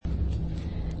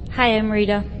Hi, I'm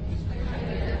Rita.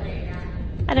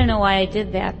 I don't know why I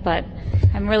did that, but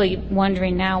I'm really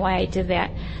wondering now why I did that.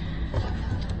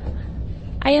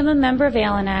 I am a member of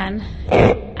Al-Anon.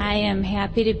 I am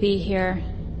happy to be here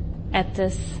at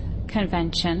this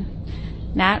convention.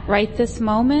 Not right this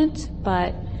moment,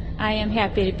 but I am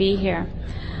happy to be here.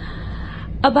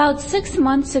 About 6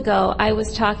 months ago, I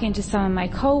was talking to some of my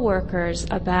coworkers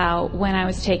about when I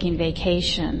was taking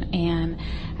vacation, and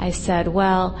I said,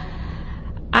 well,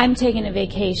 I'm taking a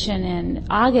vacation in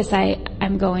August.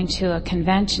 I'm going to a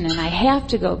convention, and I have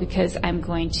to go because I'm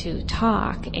going to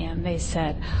talk. And they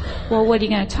said, well, what are you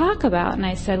going to talk about? And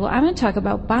I said, well, I'm going to talk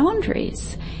about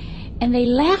boundaries. And they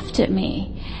laughed at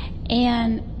me,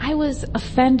 and I was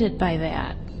offended by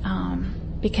that.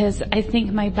 Because I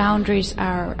think my boundaries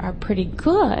are pretty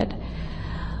good.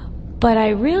 But I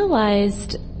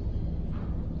realized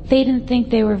they didn't think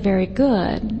they were very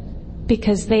good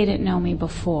because they didn't know me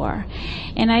before.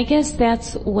 And I guess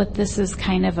that's what this is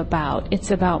kind of about. It's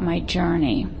about my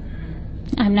journey.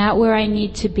 I'm not where I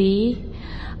need to be.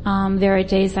 There are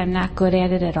days I'm not good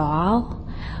at it at all,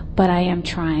 but I am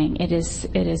trying. It is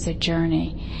a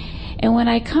journey. And when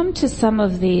I come to some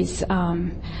of these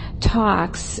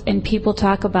talks and people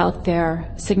talk about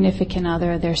their significant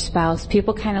other, their spouse,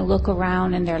 people kind of look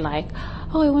around and they're like,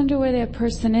 oh, I wonder where that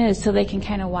person is, so they can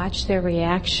kind of watch their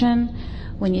reaction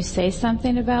when you say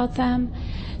something about them.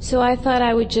 So I thought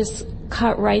I would just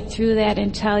cut right through that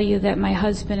and tell you that my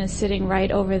husband is sitting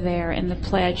right over there in the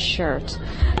plaid shirt.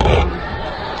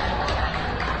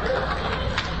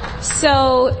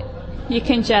 So you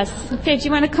can just, okay, do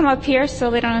you want to come up here so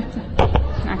they don't have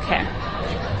to, okay.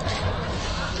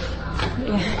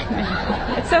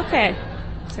 Yeah. It's okay.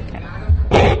 It's okay.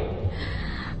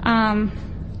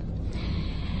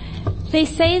 They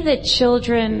say that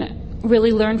children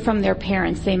really learn from their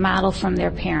parents. They model from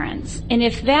their parents. And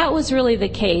if that was really the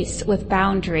case with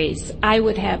boundaries, I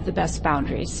would have the best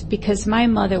boundaries because my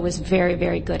mother was very,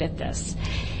 very good at this.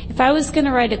 If I was going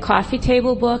to write a coffee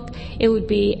table book, it would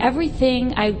be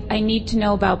everything I need to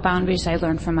know about boundaries I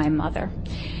learned from my mother.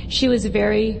 She was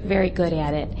very, very good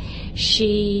at it.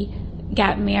 She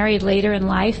got married later in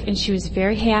life, and she was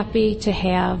very happy to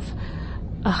have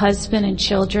a husband and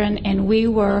children, and we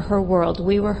were her world.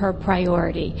 We were her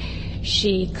priority.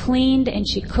 She cleaned and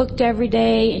she cooked every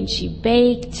day, and she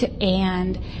baked,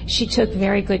 and she took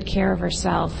very good care of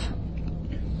herself.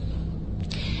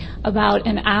 About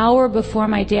an hour before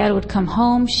my dad would come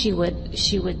home, she would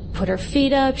put her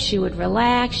feet up, she would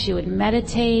relax, she would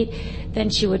meditate, then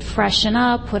she would freshen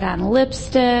up, put on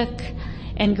lipstick,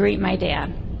 and greet my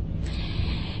dad.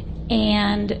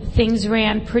 And things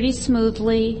ran pretty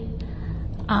smoothly.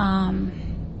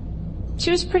 She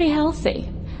was pretty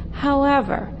healthy.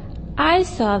 However, I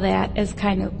saw that as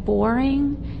kind of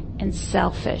boring and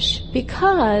selfish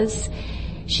because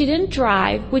she didn't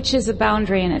drive, which is a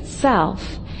boundary in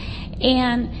itself.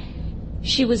 And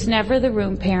she was never the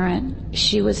room parent.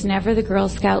 She was never the Girl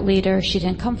Scout leader. She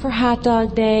didn't come for hot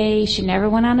dog day. She never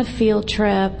went on a field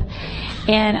trip.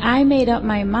 And I made up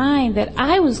my mind that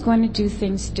I was going to do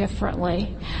things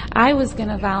differently. I was going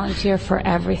to volunteer for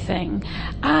everything.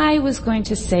 I was going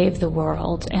to save the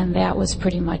world. And that was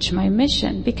pretty much my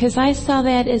mission because I saw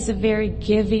that as a very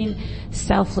giving,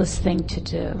 selfless thing to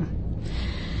do.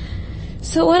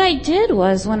 So what I did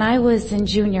was when I was in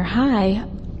junior high,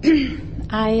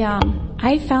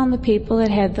 I found the people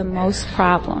that had the most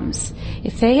problems.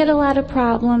 If they had a lot of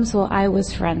problems, well, I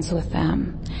was friends with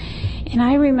them. And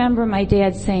I remember my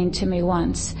dad saying to me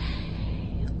once,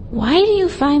 why do you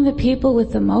find the people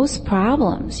with the most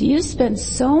problems? You spend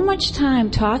so much time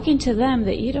talking to them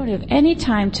that you don't have any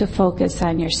time to focus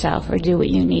on yourself or do what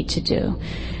you need to do.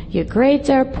 Your grades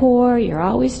are poor, you're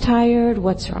always tired,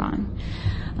 what's wrong?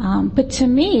 But to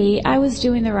me, I was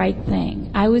doing the right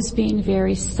thing. I was being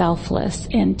very selfless,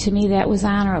 and to me that was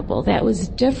honorable. That was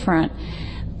different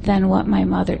than what my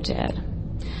mother did.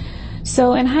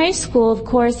 So in high school, of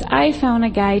course, I found a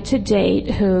guy to date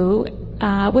who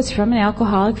was from an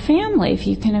alcoholic family, if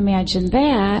you can imagine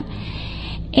that.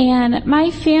 And my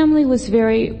family was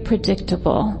very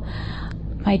predictable.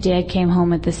 My dad came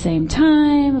home at the same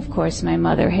time. Of course, my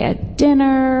mother had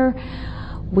dinner.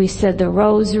 We said the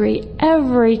rosary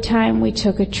every time we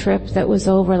took a trip that was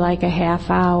over like a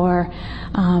half hour.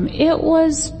 It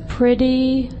was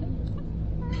pretty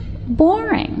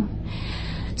boring.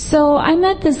 So I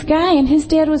met this guy, and his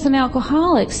dad was an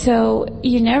alcoholic, so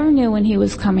you never knew when he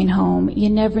was coming home. You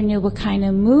never knew what kind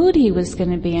of mood he was going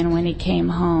to be in when he came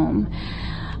home.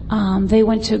 We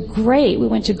went to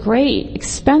great,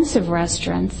 expensive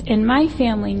restaurants, and my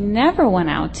family never went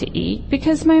out to eat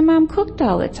because my mom cooked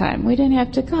all the time. We didn't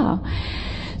have to go.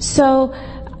 So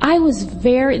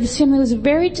this family was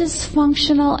very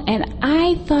dysfunctional, and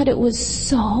I thought it was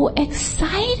so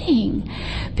exciting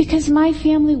because my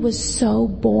family was so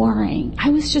boring. I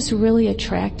was just really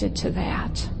attracted to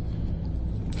that.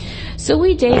 So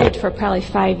we dated for probably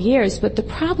 5 years, but the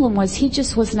problem was he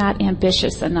just was not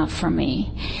ambitious enough for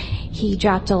me. He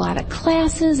dropped a lot of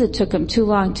classes. It took him too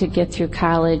long to get through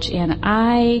college, and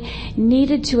I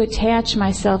needed to attach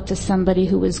myself to somebody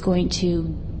who was going to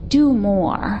do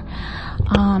more.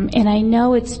 And I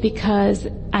know it's because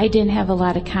I didn't have a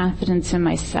lot of confidence in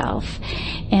myself.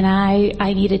 And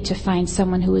I needed to find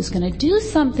someone who was going to do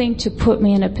something to put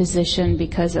me in a position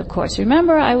because, of course,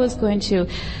 remember, I was going to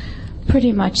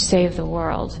pretty much save the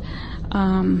world.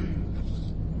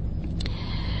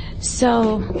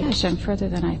 So, gosh, I'm further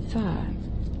than I thought.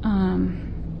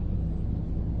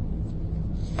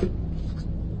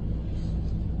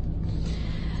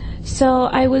 So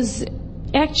I was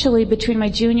actually, between my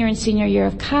junior and senior year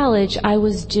of college, I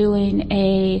was doing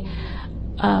an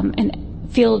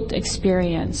field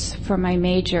experience for my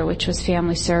major, which was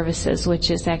family services,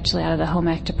 which is actually out of the home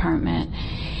ec department.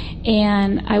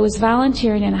 And I was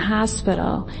volunteering in a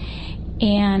hospital,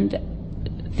 and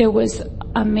there was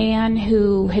a man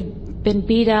who had been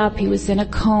beat up. He was in a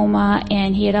coma,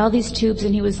 and he had all these tubes,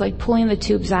 and he was like pulling the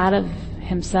tubes out of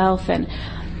himself. And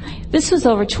this was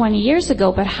over 20 years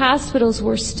ago, but hospitals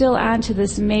were still onto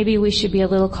this, maybe we should be a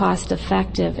little cost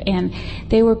effective, and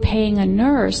they were paying a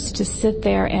nurse to sit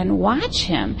there and watch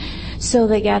him. So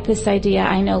they got this idea,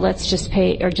 I know, let's just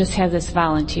pay, or just have this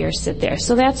volunteer sit there.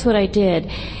 So that's what I did,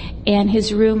 and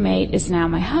his roommate is now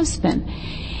my husband.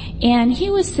 And he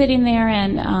was sitting there,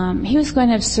 and he was going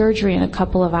to have surgery in a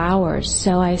couple of hours.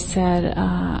 So I said,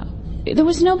 there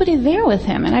was nobody there with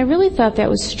him, and I really thought that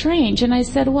was strange. And I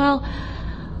said, well,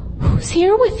 who's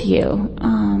here with you?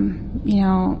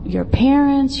 Your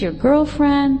parents, your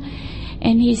girlfriend?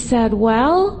 And he said,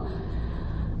 well,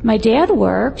 my dad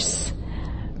works.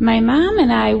 My mom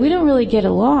and I, we don't really get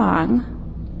along.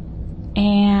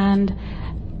 And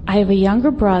I have a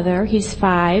younger brother. He's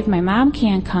 5. My mom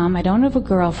can't come. I don't have a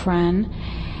girlfriend.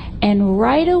 And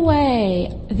right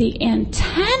away, the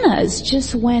antennas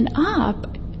just went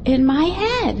up in my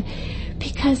head,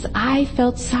 because I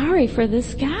felt sorry for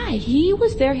this guy. He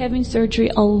was there having surgery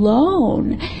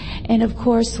alone. And of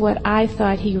course, what I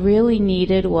thought he really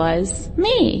needed was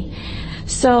me.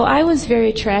 So I was very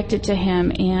attracted to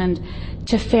him, and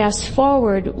to fast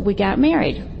forward, we got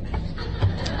married.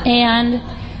 And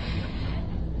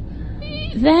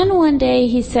then one day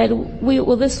he said,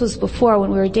 this was before when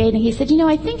we were dating, he said,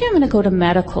 I think I'm going to go to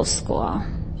medical school.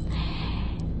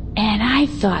 And I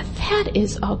thought, that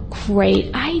is a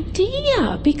great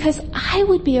idea, because I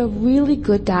would be a really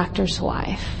good doctor's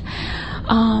wife.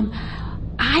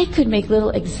 I could make little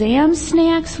exam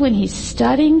snacks when he's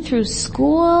studying through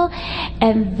school,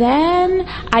 and then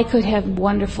I could have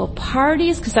wonderful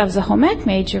parties, because I was a home ec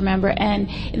major, remember, and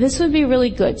this would be really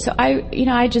good. So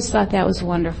I just thought that was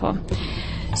wonderful.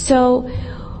 So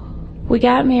we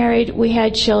got married, we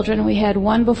had children, we had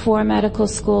one before medical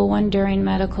school, one during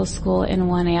medical school, and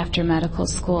one after medical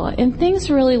school. And things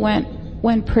really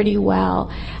went pretty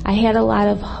well. I had a lot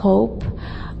of hope.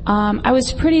 I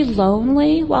was pretty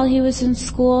lonely while he was in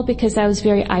school because I was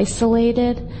very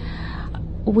isolated.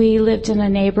 We lived in a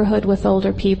neighborhood with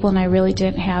older people, and I really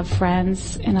didn't have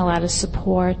friends and a lot of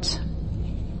support.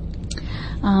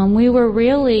 We were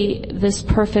really this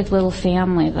perfect little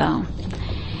family, though.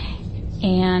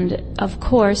 And of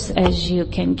course, as you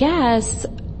can guess,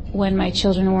 when my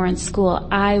children were in school,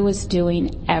 I was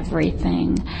doing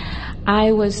everything.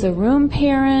 I was the room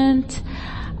parent.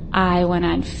 I went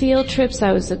on field trips.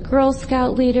 I was the Girl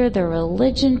Scout leader, the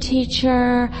religion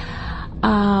teacher.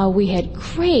 We had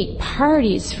great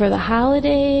parties for the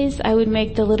holidays. I would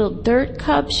make the little dirt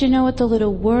cups, with the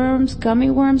little worms,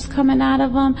 gummy worms coming out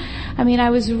of them. I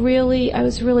was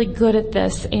really good at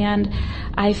this, and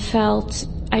I felt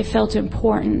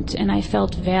important, and I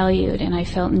felt valued, and I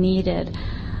felt needed.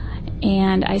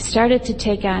 And I started to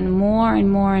take on more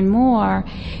and more and more,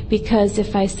 because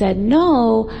if I said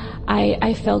no,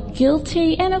 I felt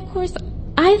guilty, and of course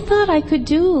I thought I could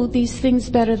do these things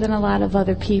better than a lot of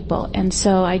other people, and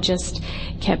so I just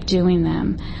kept doing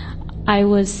them. I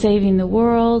was saving the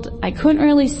world. I couldn't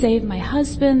really save my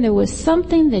husband. There was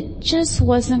something that just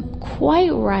wasn't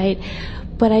quite right,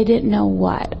 but I didn't know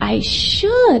what. I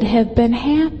should have been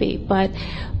happy, but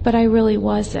I really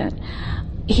wasn't.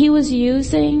 He was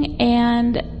using,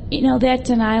 and that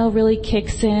denial really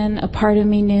kicks in. A part of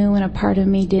me knew and a part of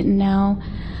me didn't know.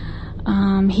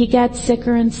 He got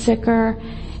sicker and sicker,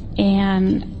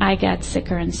 and I got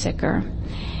sicker and sicker.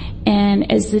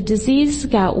 And as the disease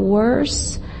got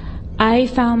worse, I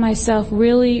found myself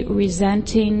really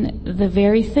resenting the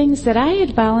very things that I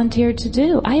had volunteered to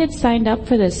do. I had signed up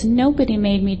for this. Nobody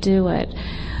made me do it.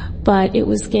 But it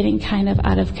was getting kind of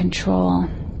out of control.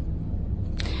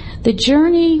 The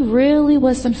journey really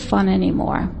wasn't fun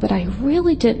anymore, but I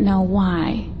really didn't know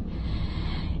why.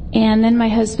 And then my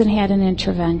husband had an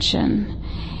intervention,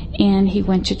 and he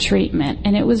went to treatment.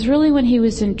 And it was really when he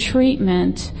was in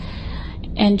treatment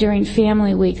and during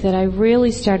Family Week that I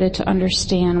really started to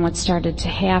understand what started to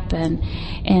happen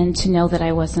and to know that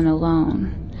I wasn't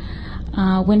alone.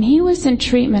 When he was in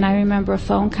treatment, I remember a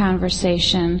phone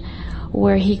conversation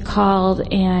where he called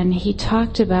and he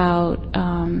talked about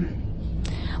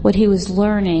what he was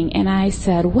learning, and I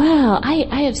said, well,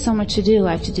 I have so much to do.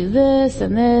 I have to do this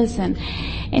and this, and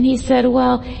he said,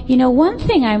 well, one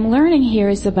thing I'm learning here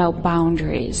is about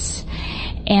boundaries,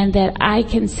 and that I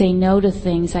can say no to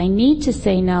things. I need to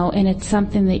say no, and it's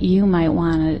something that you might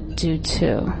want to do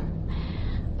too.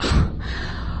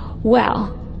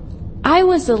 Well, I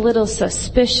was a little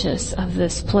suspicious of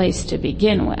this place to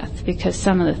begin with because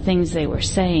some of the things they were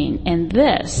saying, and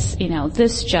this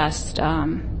just,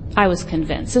 I was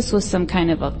convinced this was some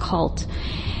kind of a cult.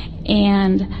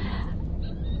 And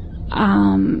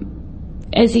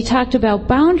as he talked about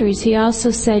boundaries, he also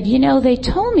said, they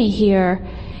told me here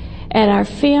at our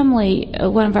family,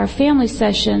 one of our family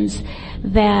sessions,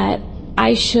 that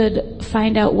I should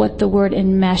find out what the word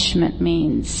enmeshment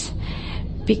means,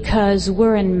 because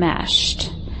we're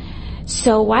enmeshed.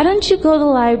 So why don't you go to the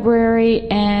library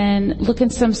and look in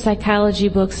some psychology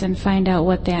books and find out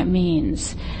what that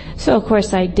means? So of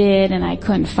course I did, and I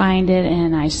couldn't find it,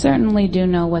 and I certainly do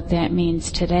know what that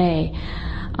means today.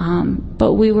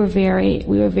 But we were very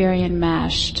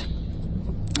enmeshed.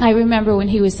 I remember when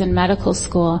he was in medical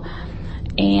school,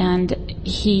 and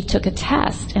he took a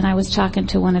test, and I was talking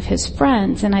to one of his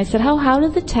friends, and I said, how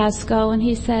did the test go? And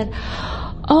he said,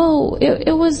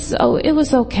 it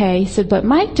was okay. He said, but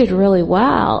Mike did really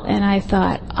well. And I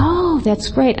thought, that's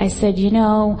great. I said,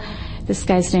 this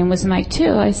guy's name was Mike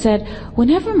too. I said,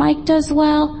 whenever Mike does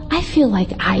well, I feel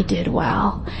like I did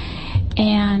well.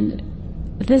 And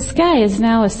this guy is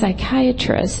now a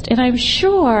psychiatrist, and I'm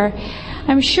sure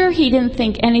he didn't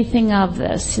think anything of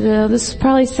this. This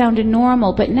probably sounded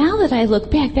normal, but now that I look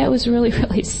back, that was really,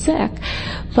 really sick.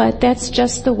 But that's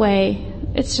just the way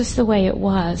it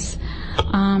was.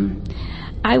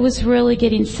 I was really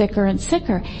getting sicker and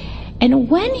sicker. And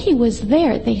when he was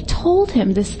there, they told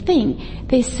him this thing.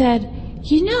 They said,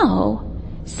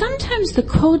 sometimes the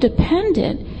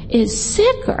codependent is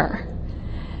sicker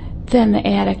than the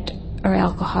addict or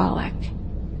alcoholic.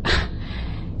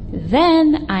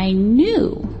 Then I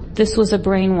knew this was a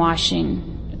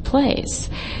brainwashing place,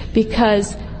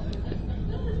 because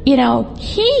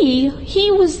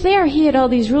he was there. He had all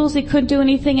these rules. He couldn't do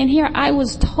anything. And here I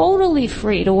was totally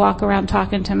free to walk around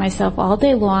talking to myself all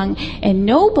day long, and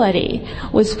nobody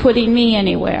was putting me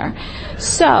anywhere.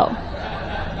 So,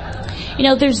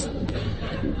 there's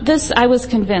this, I was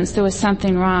convinced there was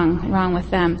something wrong with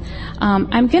them.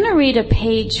 I'm going to read a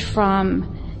page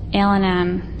from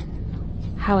Al-Anon,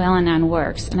 how Al-Anon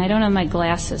works. And I don't have my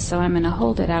glasses, so I'm going to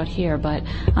hold it out here, but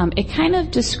it kind of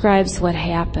describes what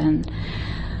happened.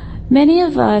 Many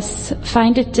of us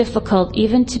find it difficult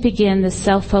even to begin the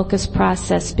self-focused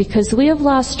process because we have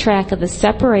lost track of the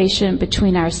separation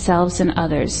between ourselves and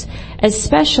others,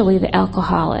 especially the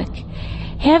alcoholic.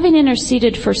 Having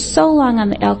interceded for so long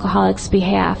on the alcoholic's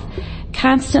behalf,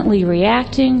 constantly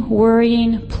reacting,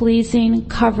 worrying, pleasing,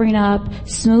 covering up,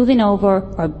 smoothing over,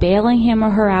 or bailing him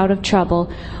or her out of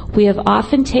trouble, we have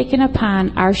often taken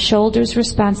upon our shoulders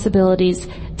responsibilities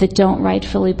that don't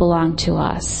rightfully belong to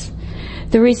us.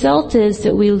 The result is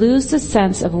that we lose the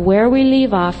sense of where we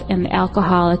leave off and the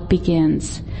alcoholic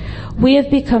begins. We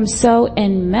have become so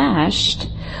enmeshed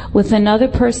with another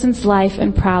person's life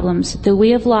and problems that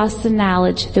we have lost the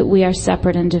knowledge that we are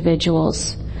separate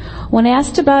individuals. When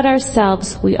asked about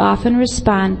ourselves, we often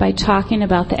respond by talking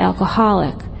about the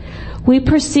alcoholic. We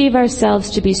perceive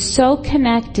ourselves to be so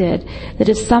connected that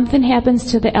if something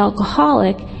happens to the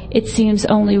alcoholic, it seems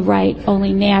only right,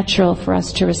 only natural for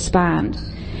us to respond.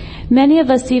 Many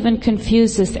of us even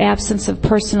confuse this absence of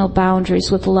personal boundaries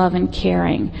with love and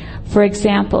caring. For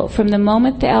example, from the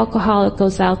moment the alcoholic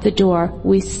goes out the door,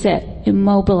 we sit,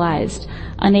 immobilized,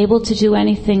 unable to do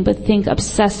anything but think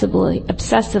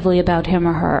obsessively about him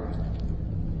or her.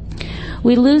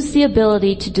 We lose the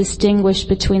ability to distinguish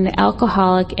between the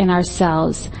alcoholic and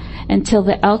ourselves until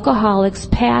the alcoholic's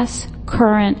past,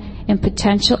 current, and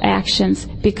potential actions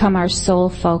become our sole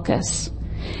focus.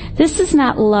 This is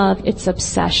not love, it's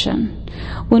obsession.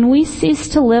 When we cease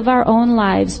to live our own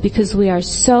lives because we are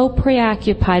so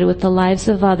preoccupied with the lives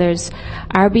of others,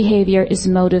 our behavior is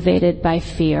motivated by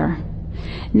fear.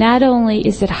 Not only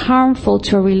is it harmful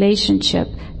to a relationship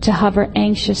to hover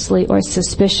anxiously or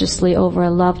suspiciously over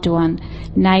a loved one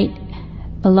night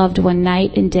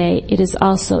and day, it is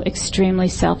also extremely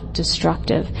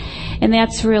self-destructive. And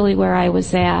that's really where I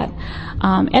was at.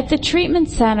 At the treatment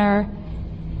center,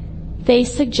 they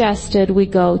suggested we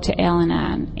go to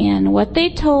Al-Anon. And what they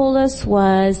told us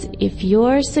was, if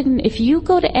you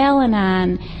go to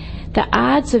Al-Anon, the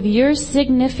odds of your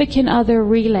significant other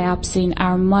relapsing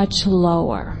are much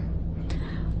lower.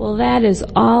 Well, that is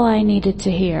all I needed to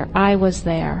hear. I was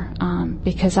there,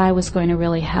 because I was going to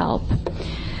really help.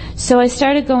 So I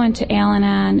started going to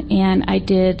Al-Anon, and I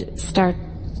did start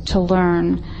to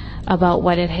learn about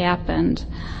what had happened.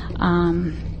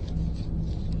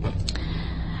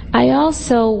 I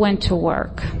also went to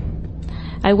work.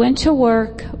 I went to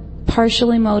work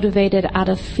partially motivated out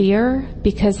of fear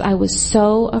because I was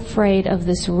so afraid of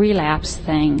this relapse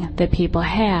thing that people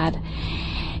had.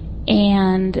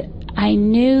 And I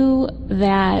knew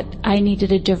that I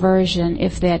needed a diversion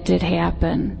if that did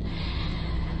happen.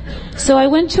 So I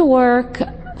went to work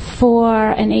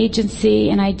for an agency,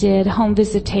 and I did home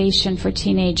visitation for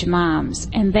teenage moms.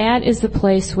 And that is the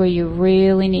place where you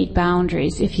really need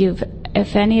boundaries.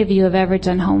 If any of you have ever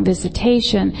done home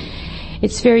visitation,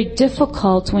 it's very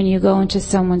difficult when you go into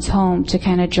someone's home to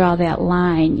kind of draw that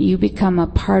line. You become a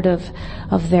part of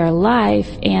their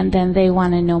life, and then they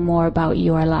want to know more about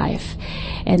your life.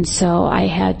 And so I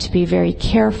had to be very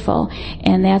careful,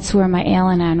 and that's where my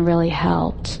Al-Anon really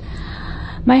helped.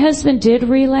 My husband did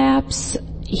relapse.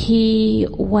 He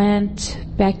went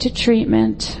back to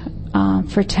treatment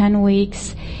for 10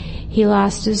 weeks. He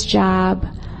lost his job.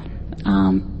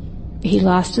 He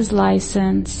lost his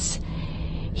license.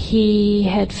 He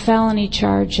had felony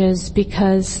charges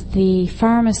because the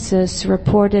pharmacist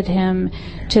reported him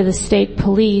to the state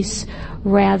police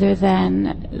rather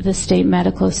than the state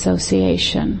medical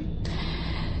association.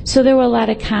 So there were a lot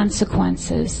of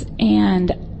consequences,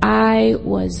 and I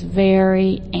was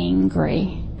very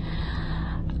angry.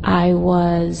 I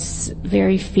was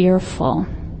very fearful.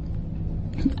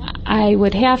 I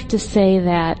would have to say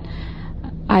that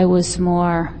I was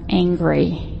more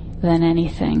angry than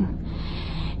anything.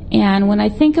 And when I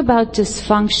think about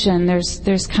dysfunction,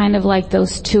 there's kind of like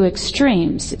those two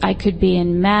extremes. I could be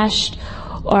enmeshed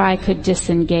or I could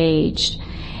disengage.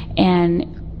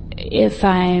 And if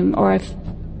I'm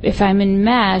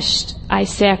enmeshed, I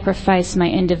sacrifice my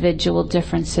individual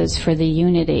differences for the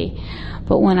unity.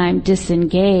 But when I'm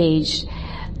disengaged,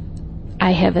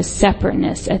 I have a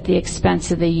separateness at the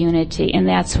expense of the unity, and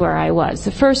that's where I was.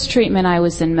 The first treatment I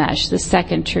was enmeshed. The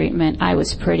second treatment I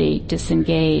was pretty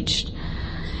disengaged.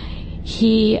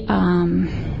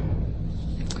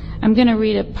 I'm going to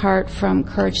read a part from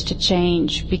Courage to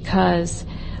Change because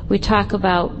we talk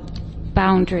about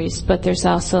boundaries, but there's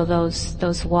also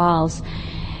those walls.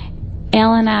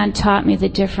 Al-Anon taught me the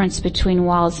difference between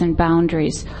walls and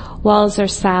boundaries. Walls are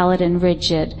solid and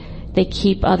rigid. They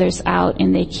keep others out,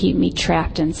 and they keep me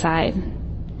trapped inside.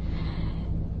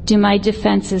 Do my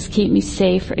defenses keep me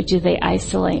safe, or do they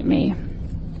isolate me?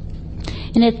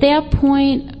 And at that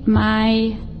point,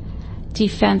 my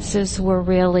defenses were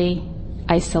really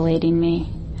isolating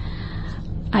me.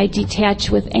 I detached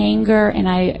with anger, and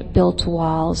I built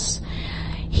walls.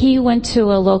 He went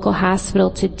to a local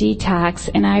hospital to detox,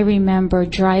 and I remember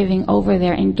driving over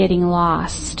there and getting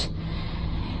lost.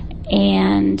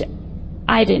 And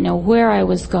I didn't know where I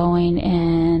was going,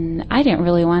 and I didn't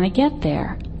really want to get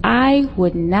there. I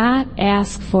would not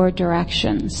ask for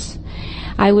directions.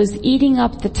 I was eating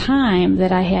up the time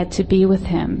that I had to be with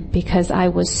him because I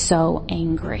was so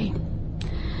angry.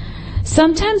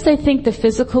 Sometimes I think the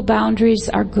physical boundaries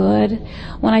are good.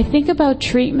 When I think about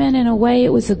treatment, in a way, it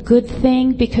was a good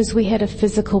thing because we had a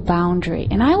physical boundary.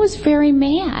 And I was very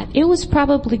mad. It was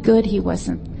probably good he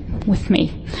wasn't with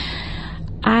me.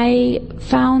 I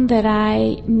found that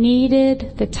I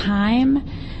needed the time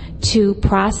to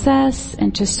process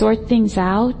and to sort things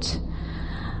out.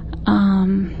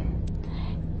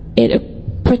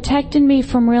 It protected me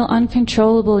from real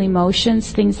uncontrollable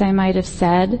emotions, things I might have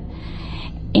said,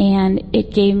 and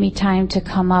it gave me time to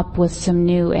come up with some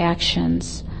new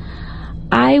actions.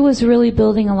 I was really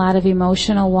building a lot of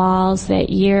emotional walls that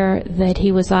year that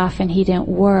he was off and he didn't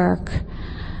work.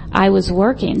 I was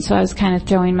working, so I was kind of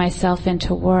throwing myself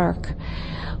into work.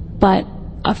 But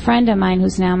a friend of mine,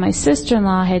 who's now my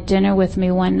sister-in-law, had dinner with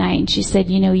me one night, and she said,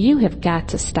 you have got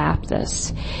to stop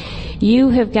this. You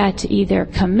have got to either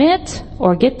commit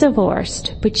or get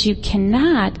divorced, but you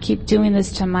cannot keep doing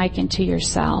this to Mike and to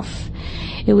yourself.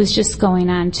 It was just going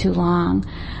on too long.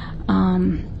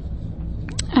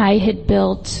 I had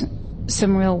built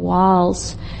some real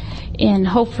walls. In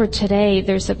Hope for Today,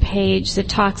 there's a page that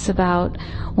talks about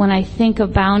when I think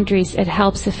of boundaries, it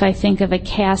helps if I think of a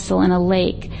castle and a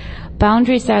lake.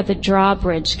 Boundaries are the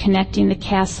drawbridge connecting the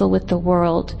castle with the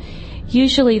world.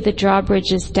 Usually the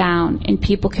drawbridge is down and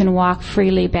people can walk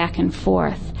freely back and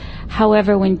forth.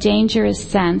 However, when danger is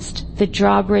sensed, the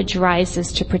drawbridge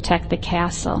rises to protect the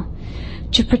castle.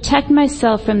 To protect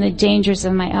myself from the dangers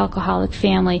of my alcoholic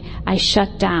family, I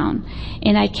shut down,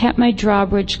 and I kept my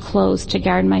drawbridge closed to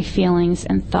guard my feelings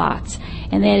and thoughts.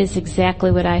 And that is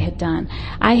exactly what I had done.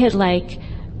 I had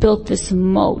built this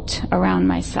moat around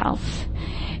myself,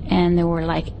 and there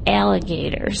were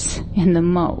alligators in the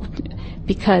moat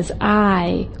because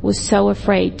I was so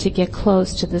afraid to get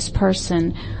close to this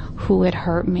person who had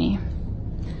hurt me.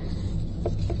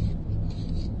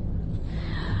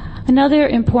 Another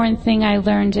important thing I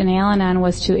learned in Al-Anon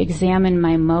was to examine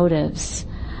my motives.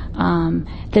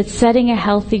 That setting a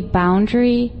healthy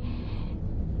boundary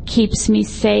keeps me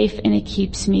safe and it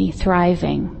keeps me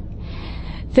thriving.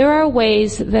 There are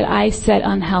ways that I set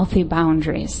unhealthy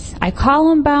boundaries. I call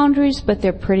them boundaries, but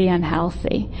they're pretty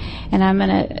unhealthy. And I'm going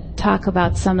to talk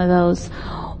about some of those.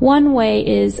 One way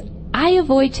is I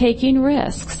avoid taking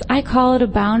risks. I call it a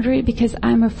boundary because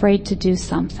I'm afraid to do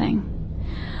something.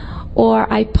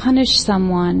 Or I punish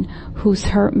someone who's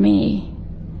hurt me.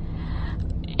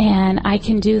 And I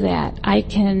can do that. I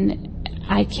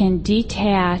can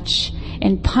detach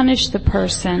and punish the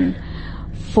person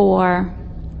for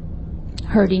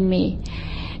hurting me.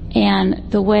 And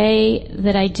the way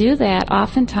that I do that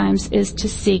oftentimes is to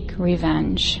seek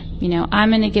revenge. I'm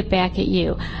going to get back at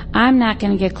you. I'm not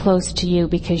going to get close to you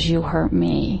because you hurt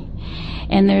me.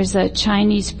 And there's a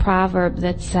Chinese proverb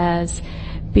that says,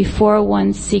 before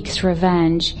one seeks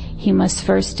revenge, he must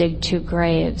first dig 2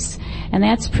 graves. And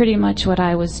that's pretty much what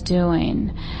I was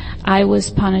doing. I was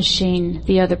punishing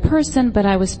the other person, but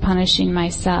I was punishing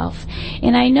myself.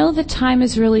 And I know that time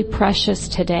is really precious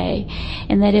today,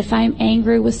 and that if I'm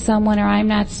angry with someone or I'm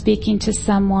not speaking to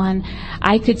someone,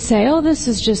 I could say, oh, this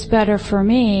is just better for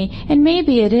me. And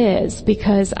maybe it is,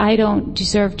 because I don't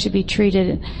deserve to be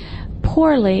treated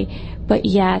poorly, but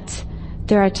yet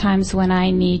there are times when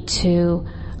I need to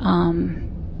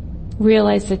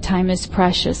realize that time is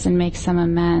precious and make some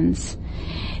amends.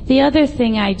 The other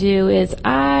thing I do is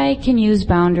I can use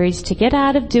boundaries to get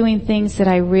out of doing things that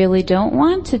I really don't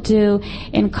want to do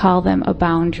and call them a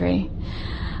boundary.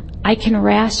 I can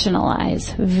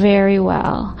rationalize very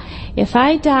well. If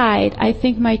I died, I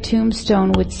think my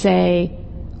tombstone would say,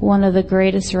 one of the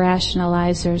greatest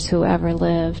rationalizers who ever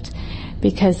lived,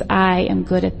 because I am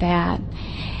good at that.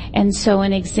 And so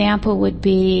an example would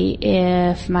be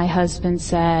if my husband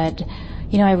said,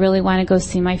 I really want to go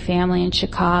see my family in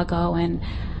Chicago, and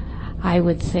I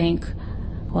would think,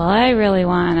 well, I really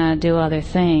want to do other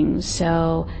things,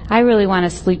 so I really want to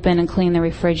sleep in and clean the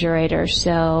refrigerator,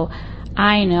 so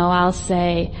I know I'll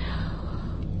say,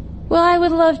 well, I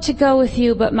would love to go with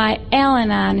you, but my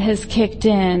Al-Anon has kicked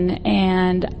in,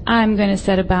 and I'm going to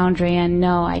set a boundary, and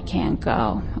no, I can't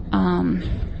go.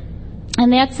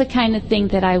 And that's the kind of thing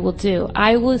that I will do.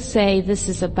 I will say this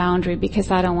is a boundary because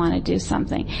I don't want to do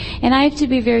something. And I have to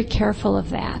be very careful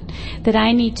of that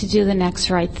I need to do the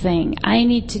next right thing. I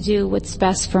need to do what's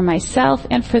best for myself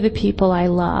and for the people I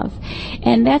love.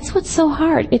 And that's what's so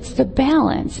hard. It's the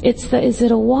balance. Is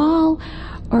it a wall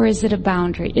or is it a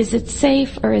boundary? Is it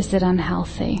safe or is it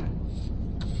unhealthy?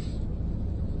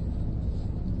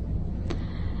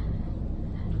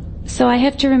 So I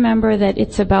have to remember that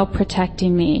it's about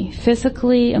protecting me,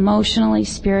 physically, emotionally,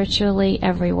 spiritually,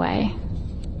 every way.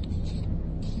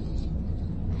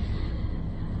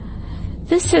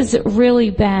 This has really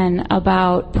been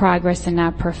about progress and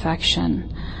not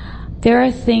perfection. There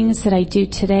are things that I do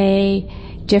today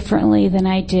differently than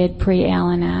I did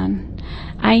pre-Al-Anon.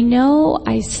 I know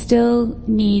I still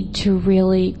need to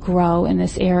really grow in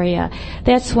this area.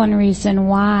 That's one reason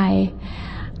why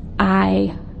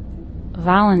I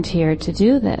volunteered to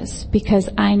do this, because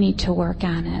I need to work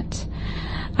on it.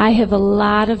 I have a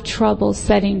lot of trouble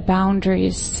setting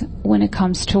boundaries when it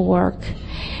comes to work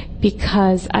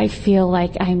because I feel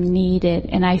like I'm needed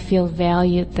and I feel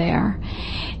valued there.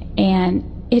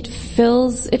 And it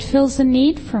fills a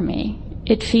need for me.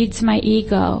 It feeds my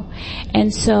ego.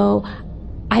 And so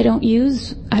I don't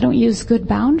use good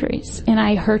boundaries, and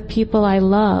I hurt people I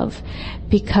love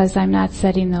because I'm not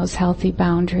setting those healthy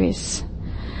boundaries.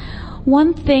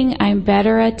 One thing I'm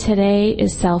better at today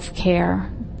is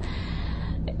self-care.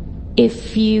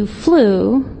 if you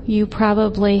flew, you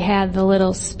probably had the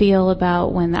little spiel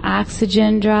about when the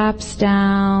oxygen drops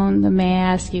down, the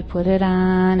mask, you put it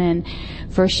on, and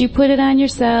first you put it on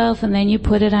yourself, and then you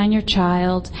put it on your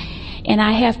child. And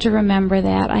I have to remember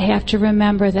that. I have to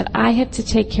remember that I have to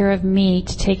take care of me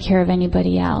to take care of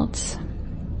anybody else.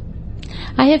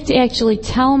 I have to actually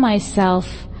tell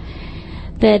myself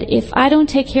that if I don't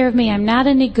take care of me, I'm not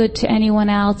any good to anyone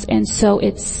else, and so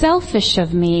it's selfish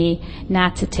of me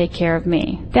not to take care of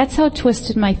me. That's how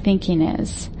twisted my thinking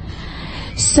is.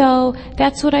 So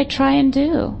that's what I try and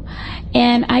do.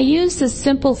 And I use this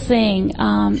simple thing.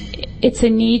 It's a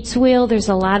needs wheel. There's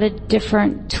a lot of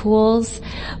different tools,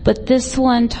 but this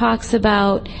one talks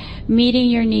about meeting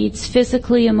your needs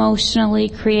physically, emotionally,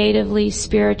 creatively,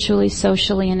 spiritually,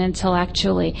 socially, and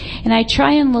intellectually. And I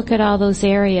try and look at all those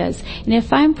areas. And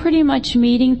if I'm pretty much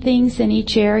meeting things in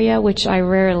each area, which I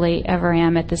rarely ever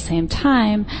am at the same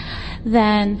time,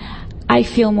 then I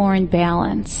feel more in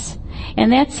balance.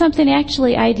 And that's something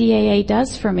actually IDAA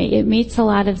does for me. It meets a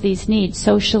lot of these needs,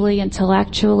 socially,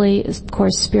 intellectually, of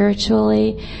course,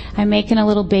 spiritually. I'm making a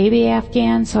little baby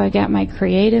Afghan, so I got my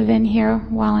creative in here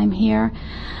while I'm here.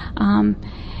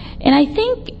 And I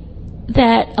think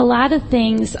that a lot of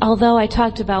things, although I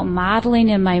talked about modeling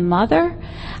in my mother,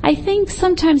 I think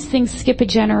sometimes things skip a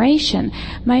generation.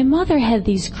 My mother had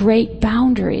these great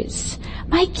boundaries.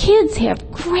 My kids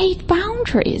have great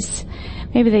boundaries.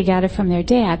 Maybe they got it from their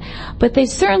dad, but they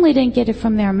certainly didn't get it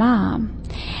from their mom.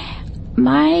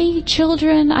 My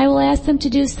children, I will ask them to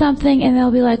do something and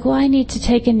they'll be like, well, I need to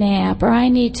take a nap, or I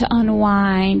need to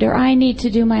unwind, or I need to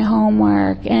do my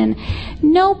homework. And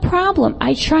no problem.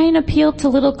 I try and appeal to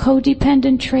little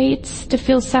codependent traits to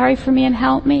feel sorry for me and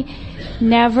help me.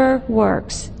 Never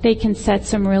works. They can set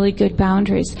some really good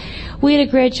boundaries. We had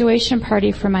a graduation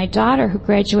party for my daughter who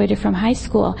graduated from high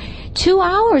school. 2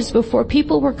 hours before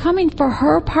people were coming for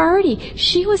her party,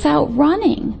 she was out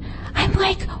running. I'm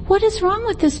like, what is wrong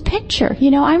with this picture?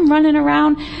 I'm running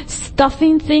around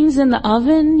stuffing things in the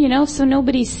oven, so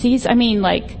nobody sees. I mean,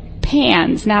 like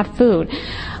pans, not food.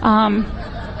 And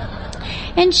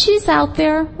she's out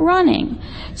there running.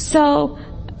 So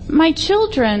my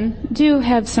children do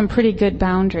have some pretty good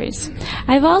boundaries.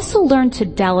 I've also learned to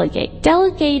delegate.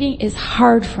 Delegating is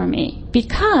hard for me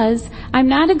because I'm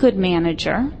not a good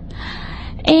manager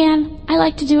and I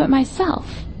like to do it myself.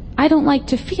 I don't like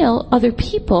to feel other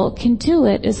people can do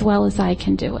it as well as I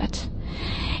can do it.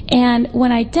 And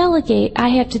when I delegate, I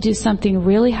have to do something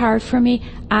really hard for me.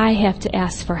 I have to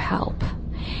ask for help.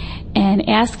 And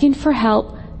asking for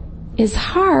help is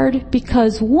hard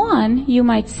because, one, you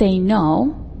might say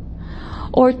no,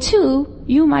 or two,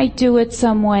 you might do it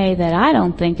some way that I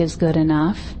don't think is good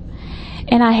enough.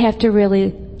 And I have to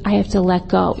let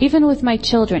go. Even with my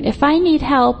children, if I need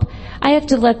help, I have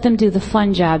to let them do the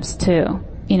fun jobs too.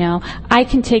 I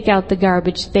can take out the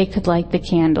garbage. They could light the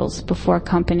candles before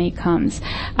company comes.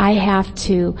 I have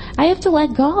to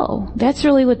let go. That's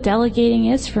really what delegating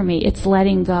is for me. It's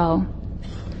letting go.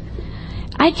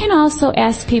 I can also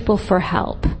ask people for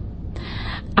help.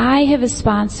 I have a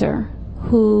sponsor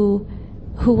who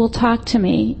will talk to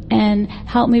me and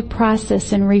help me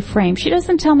process and reframe. She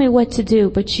doesn't tell me what to do,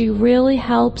 but she really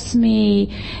helps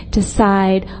me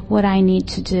decide what I need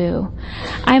to do.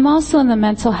 I'm also in the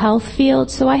mental health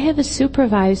field, so I have a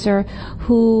supervisor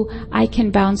who I can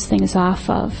bounce things off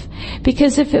of.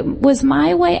 Because if it was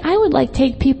my way, I would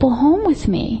take people home with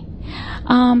me.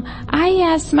 I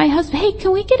asked my husband, hey,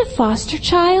 can we get a foster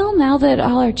child now that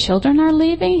all our children are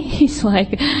leaving? He's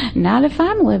like, not if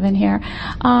I'm living here.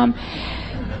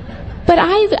 But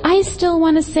I still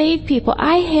want to save people.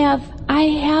 I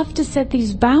have to set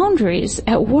these boundaries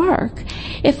at work.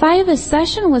 If I have a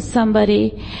session with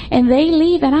somebody and they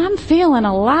leave and I'm feeling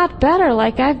a lot better,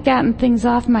 like I've gotten things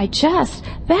off my chest,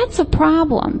 that's a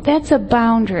problem. That's a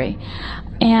boundary.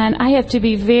 And I have to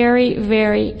be very,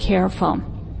 very careful.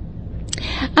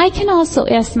 I can also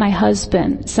ask my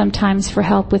husband sometimes for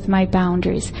help with my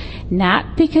boundaries.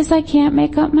 Not because I can't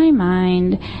make up my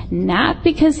mind, not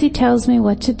because he tells me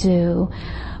what to do,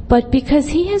 but because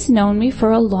he has known me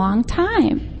for a long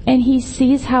time and he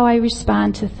sees how I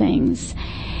respond to things.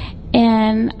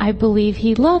 And I believe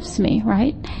he loves me,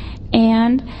 right?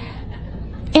 And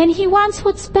he wants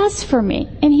what's best for me.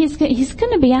 And he's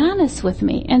going to be honest with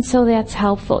me. And so that's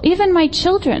helpful. Even my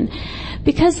children,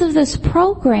 because of this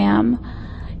program,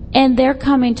 and they're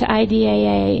coming to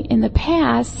IDAA in the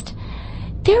past,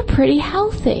 they're pretty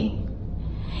healthy.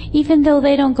 Even though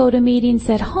they don't go to meetings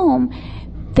at home,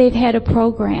 they've had a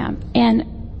program. And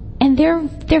they're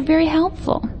very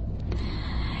helpful.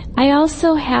 I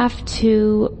also have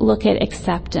to look at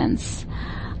acceptance.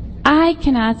 I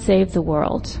cannot save the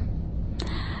world.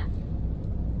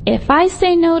 if I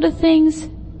say no to things,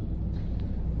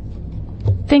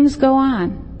 things go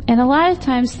on. And a lot of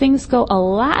times things go a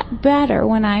lot better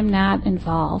when I'm not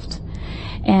involved.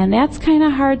 And that's kind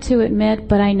of hard to admit,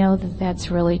 but I know that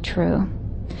that's really true.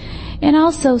 And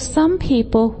also, some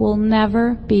people will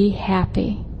never be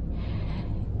happy.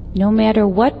 No matter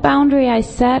what boundary I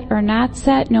set or not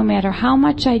set, no matter how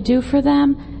much I do for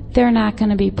them, they're not going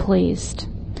to be pleased.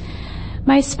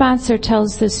 My sponsor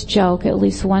tells this joke at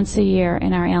least once a year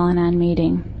in our Al-Anon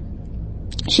meeting.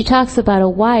 She talks about a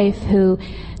wife who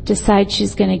decides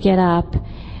she's going to get up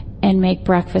and make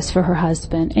breakfast for her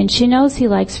husband. And she knows he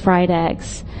likes fried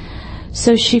eggs.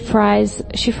 So she fries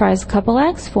a couple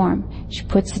eggs for him. She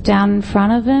puts it down in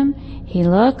front of him. He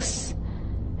looks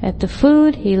at the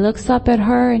food. He looks up at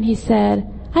her and he said,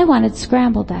 "I wanted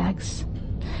scrambled eggs."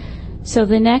 So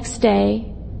the next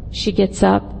day, she gets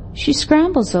up. She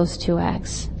scrambles those 2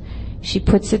 eggs. She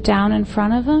puts it down in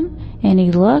front of him and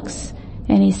he looks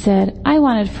and he said, "I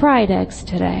wanted fried eggs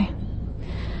today."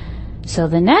 So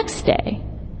the next day,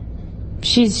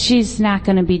 she's not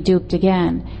going to be duped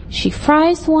again. She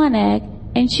fries 1 egg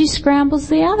and she scrambles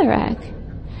the other egg.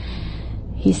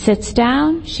 He sits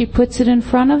down, she puts it in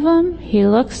front of him, he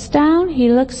looks down,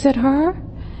 he looks at her,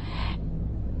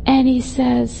 and he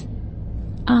says,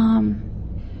 I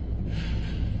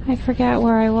forgot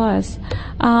where I was.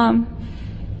 Are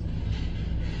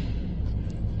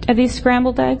these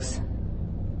scrambled eggs?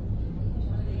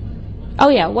 Oh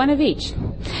yeah, 1 of each.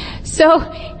 So,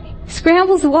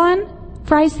 scrambles 1,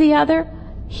 fries the other.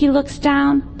 He looks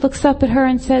down, looks up at her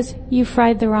and says, "You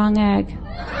fried the wrong egg."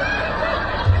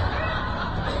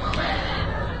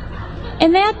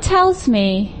 And that tells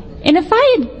me, and if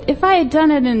I had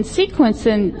done it in sequence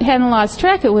and hadn't lost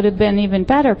track, it would have been even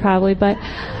better probably, but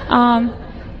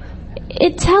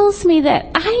it tells me that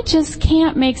I just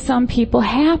can't make some people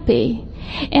happy.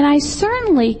 And I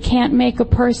certainly can't make a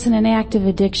person in active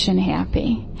addiction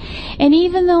happy. And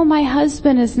even though my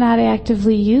husband is not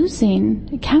actively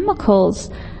using chemicals,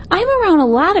 I'm around a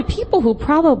lot of people who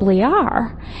probably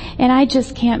are. And I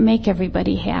just can't make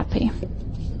everybody happy.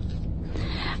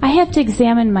 I have to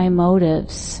examine my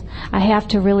motives. I have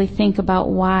to really think about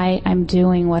why I'm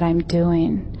doing what I'm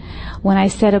doing. When I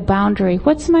set a boundary,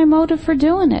 what's my motive for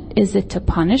doing it? Is it to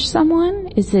punish someone?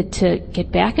 Is it to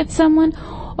get back at someone?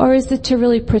 Or is it to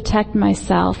really protect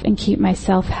myself and keep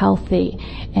myself healthy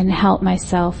and help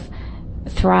myself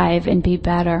thrive and be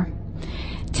better?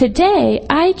 Today,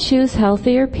 I choose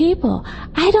healthier people.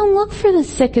 I don't look for the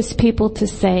sickest people to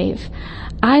save.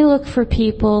 I look for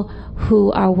people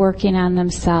who are working on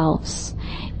themselves.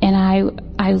 And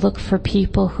I look for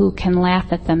people who can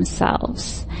laugh at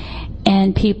themselves.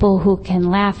 And people who can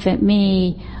laugh at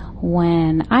me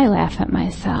when I laugh at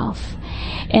myself.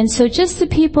 And so just the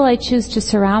people I choose to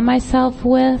surround myself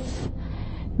with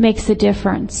makes a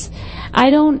difference. I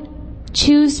don't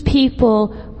choose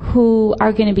people who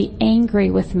are going to be angry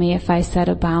with me if I set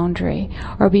a boundary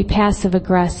or be passive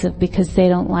aggressive because they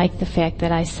don't like the fact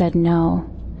that I said no.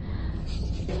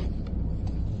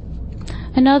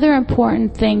 Another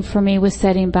important thing for me with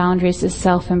setting boundaries is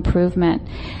self-improvement.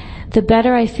 The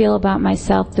better I feel about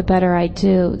myself, the better I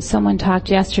do. Someone talked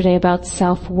yesterday about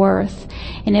self-worth.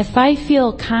 And if I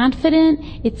feel confident,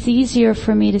 it's easier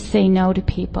for me to say no to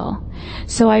people.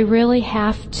 So I really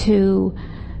have to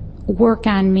work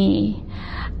on me.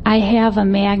 I have a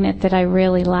magnet that I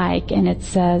really like, and it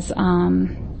says,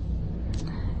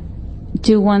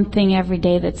 do one thing every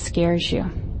day that scares you.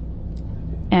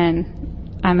 And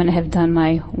I'm going to have done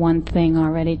my one thing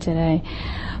already today.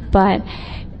 But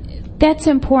that's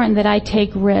important that I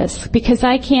take risks because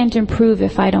I can't improve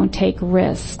if I don't take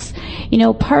risks. You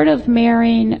know, part of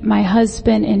marrying my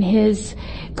husband and his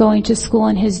going to school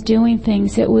and his doing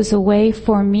things, it was a way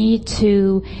for me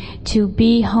to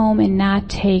be home and not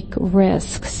take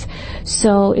risks.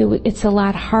 So it's a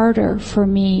lot harder for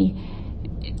me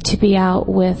to be out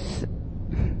with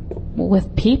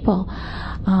people.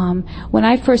 When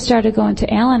I first started going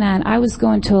to Al-Anon, I was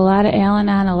going to a lot of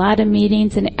Al-Anon, a lot of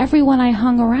meetings, and everyone I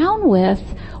hung around with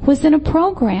was in a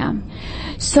program.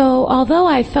 So although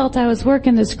I felt I was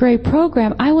working this great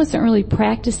program, I wasn't really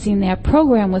practicing that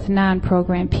program with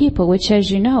non-program people, which,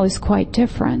 as you know, is quite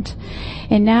different.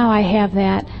 And now I have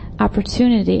that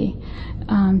opportunity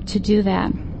to do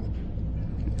that.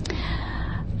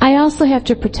 I also have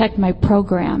to protect my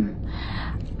program.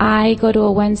 I go to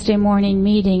a Wednesday morning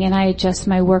meeting and I adjust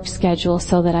my work schedule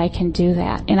so that I can do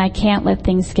that. And I can't let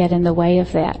things get in the way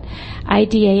of that.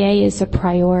 IDAA is a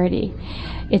priority.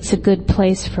 It's a good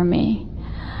place for me.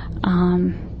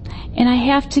 And I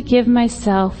have to give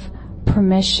myself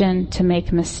permission to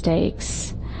make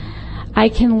mistakes. I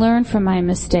can learn from my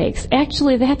mistakes.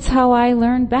 Actually, that's how I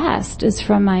learn best, is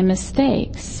from my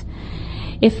mistakes.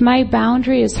 If my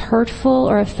boundary is hurtful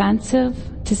or offensive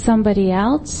to somebody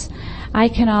else, I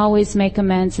can always make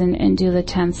amends and do the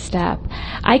 10th step.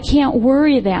 I can't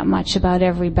worry that much about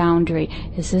every boundary.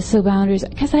 Is this a boundary?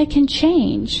 Because I can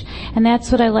change. And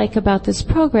that's what I like about this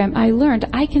program. I learned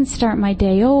I can start my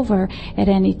day over at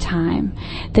any time.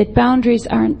 That boundaries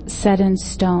aren't set in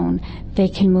stone. They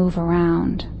can move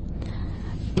around.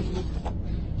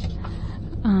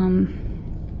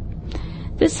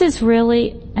 This is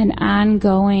really an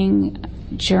ongoing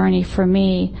journey for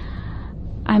me.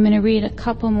 I'm going to read a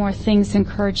couple more things,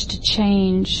 encouraged to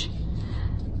change.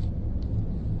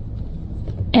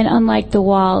 And unlike the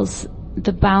walls,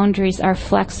 the boundaries are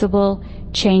flexible,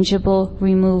 changeable,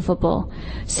 removable.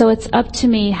 So it's up to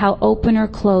me how open or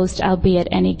closed I'll be at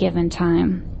any given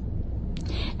time.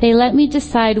 They let me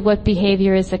decide what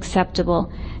behavior is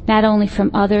acceptable, not only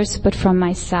from others, but from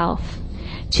myself.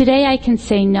 Today I can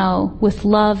say no with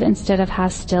love instead of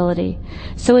hostility,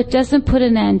 so it doesn't put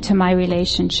an end to my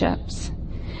relationships.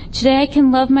 Today I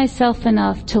can love myself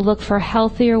enough to look for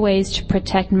healthier ways to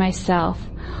protect myself,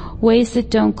 ways that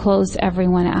don't close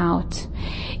everyone out.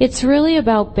 It's really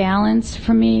about balance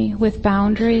for me with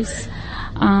boundaries.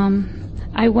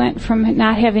 I went from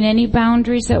not having any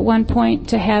boundaries at one point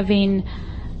to having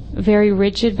very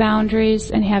rigid boundaries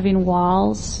and having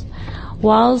walls.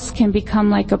 Walls can become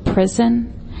like a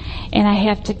prison, and I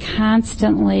have to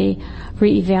constantly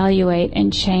reevaluate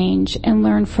and change and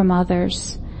learn from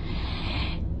others.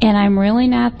 And I'm really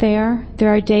not there.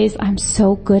 There are days I'm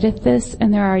so good at this,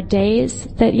 and there are days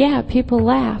that, people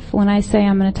laugh when I say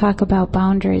I'm going to talk about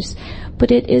boundaries.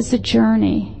 But it is a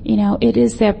journey. It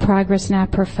is that progress,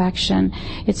 not perfection.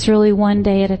 It's really one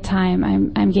day at a time.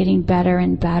 I'm getting better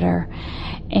and better.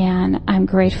 And I'm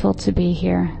grateful to be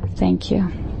here. Thank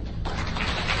you.